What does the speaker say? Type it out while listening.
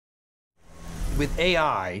with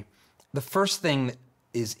AI, the first thing that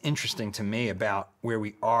is interesting to me about where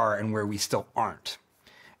we are and where we still aren't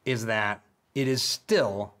is that it is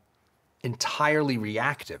still entirely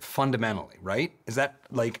reactive, fundamentally, right? Is that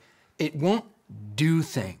like, it won't do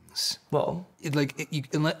things. Well,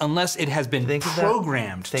 unless it has been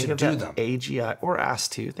programmed to do them. Think of that AGI, or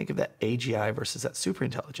asked to, think of that AGI versus that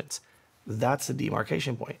superintelligence. That's the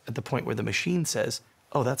demarcation point, at the point where the machine says,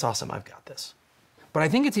 oh, that's awesome, I've got this. But I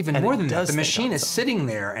think it's even more than that. The machine is its own. sitting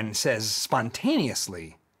there and says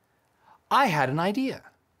spontaneously, I had an idea.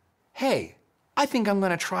 Hey, I think I'm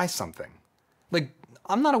gonna try something. Like,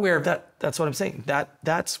 I'm not aware of that. That's what I'm saying.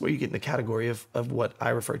 That's where you get in the category of what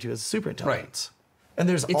I refer to as superintelligence. Right. And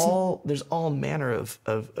there's all manner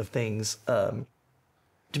of things to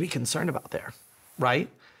be concerned about there, right?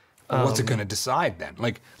 What's it gonna decide then?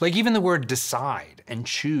 Like even the word decide and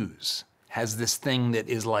choose has this thing that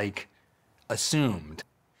is like assumed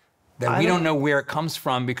that we don't know where it comes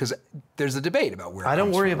from because there's a debate about where it comes from. I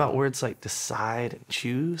don't worry about words like decide and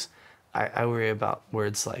choose. I worry about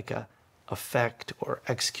words like affect or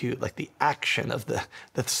execute, like the action of the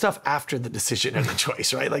stuff after the decision or the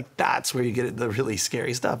choice, right? Like that's where you get the really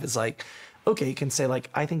scary stuff. It's like, okay, you can say like,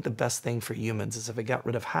 I think the best thing for humans is if I got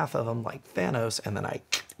rid of half of them like Thanos and then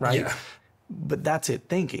right? Yeah. But that's it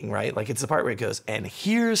thinking, right? Like it's the part where it goes, and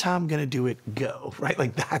here's how I'm gonna do it, go, right?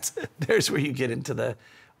 Like there's where you get into the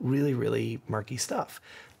really, really murky stuff.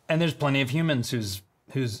 And there's plenty of humans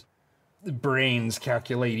whose brains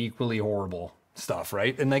calculate equally horrible stuff,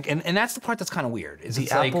 right? And that's the part that's kind of weird.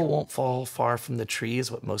 The apple won't fall far from the tree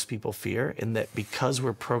is what most people fear, in that because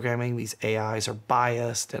we're programming, these AIs are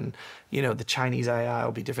biased, and the Chinese AI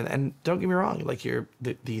will be different. And don't get me wrong, like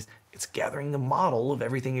it's gathering the model of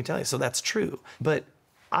everything you're telling. So that's true. But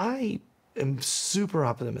I am super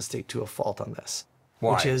optimistic to a fault on this.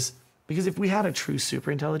 Why? Which is because if we had a true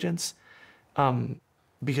superintelligence,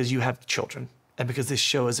 because you have children, and because this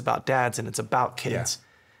show is about dads and it's about kids. Yeah.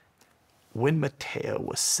 When Mateo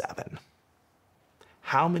was 7,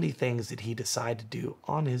 how many things did he decide to do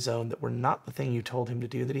on his own that were not the thing you told him to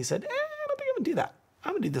do, that he said, I don't think I'm gonna do that.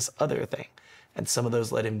 I'm gonna do this other thing. And some of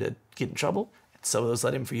those led him to get in trouble. And some of those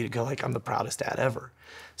led him for you to go like, I'm the proudest dad ever.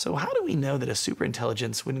 So how do we know that a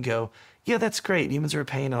superintelligence wouldn't go, yeah, that's great, humans are a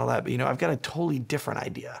pain and all that, but I've got a totally different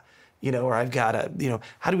idea, or I've got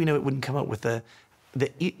how do we know it wouldn't come up with that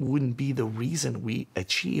it wouldn't be the reason we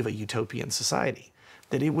achieve a utopian society?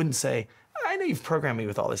 That it wouldn't say, I know you've programmed me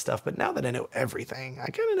with all this stuff, but now that I know everything, I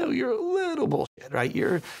kind of know you're a little bullshit, right?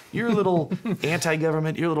 You're a little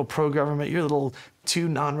anti-government, you're a little pro-government, you're a little too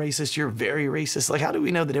non-racist, you're very racist. Like, how do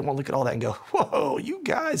we know that it won't look at all that and go, whoa, you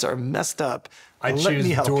guys are messed up. I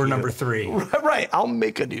choose door number 3. Right, I'll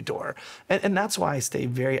make a new door. And that's why I stay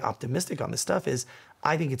very optimistic on this stuff, is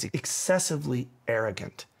I think it's excessively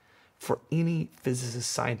arrogant for any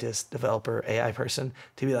physicist, scientist, developer, AI person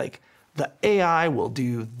to be like, the AI will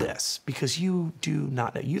do this, because you do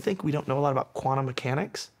not know. You think we don't know a lot about quantum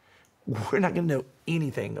mechanics? We're not going to know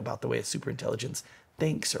anything about the way a superintelligence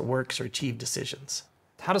thinks or works or achieves decisions.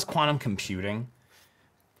 How does quantum computing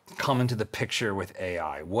come into the picture with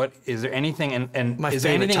AI? Is there anything, and is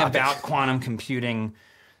there anything about quantum computing?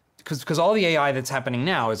 Because all the AI that's happening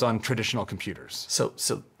now is on traditional computers. So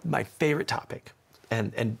my favorite topic,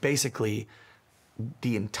 and basically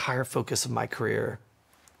the entire focus of my career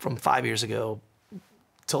from 5 years ago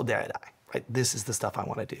till the day I die, right? This is the stuff I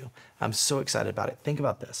want to do. I'm so excited about it. Think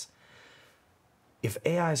about this. If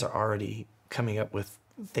AIs are already coming up with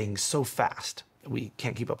things so fast that we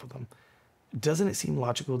can't keep up with them, doesn't it seem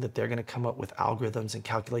logical that they're going to come up with algorithms and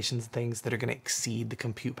calculations and things that are going to exceed the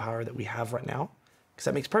compute power that we have right now? Because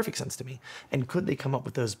that makes perfect sense to me. And could they come up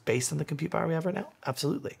with those based on the compute power we have right now?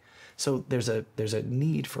 Absolutely. So there's a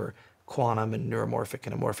need for quantum and neuromorphic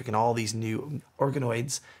and amorphic and all these new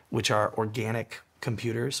organoids, which are organic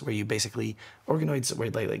computers, where you basically, organoids where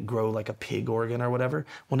they like grow like a pig organ or whatever.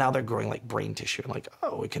 Well, now they're growing like brain tissue, and like,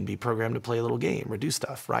 oh, it can be programmed to play a little game or do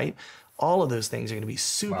stuff, right? All of those things are going to be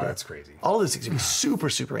super. Wow, that's crazy. All of those things are going to be super,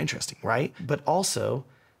 super interesting, right? But also,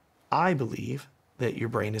 I believe that your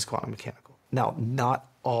brain is quantum mechanical. Now, not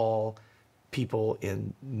all people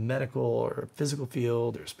in medical or physical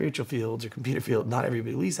field or spiritual fields or computer field, not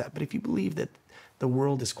everybody believes that. But if you believe that the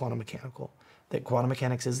world is quantum mechanical, that quantum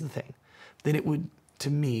mechanics is the thing, then it would, to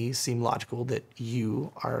me, seem logical that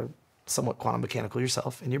you are somewhat quantum mechanical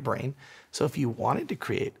yourself in your brain. So if you wanted to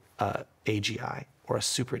create a AGI or a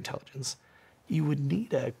superintelligence, you would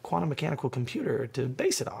need a quantum mechanical computer to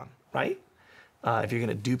base it on, right? If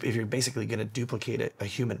you're basically going to duplicate a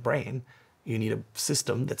human brain, you need a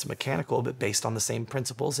system that's mechanical but based on the same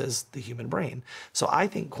principles as the human brain. So I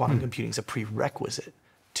think quantum computing is a prerequisite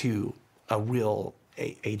to a real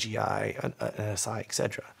AGI, an SI,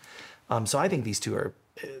 etc. So I think these two are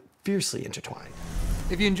fiercely intertwined.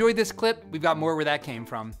 If you enjoyed this clip, we've got more where that came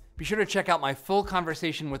from. Be sure to check out my full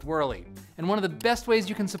conversation with Whurley. And one of the best ways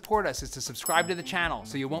you can support us is to subscribe to the channel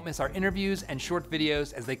so you won't miss our interviews and short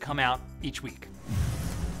videos as they come out each week.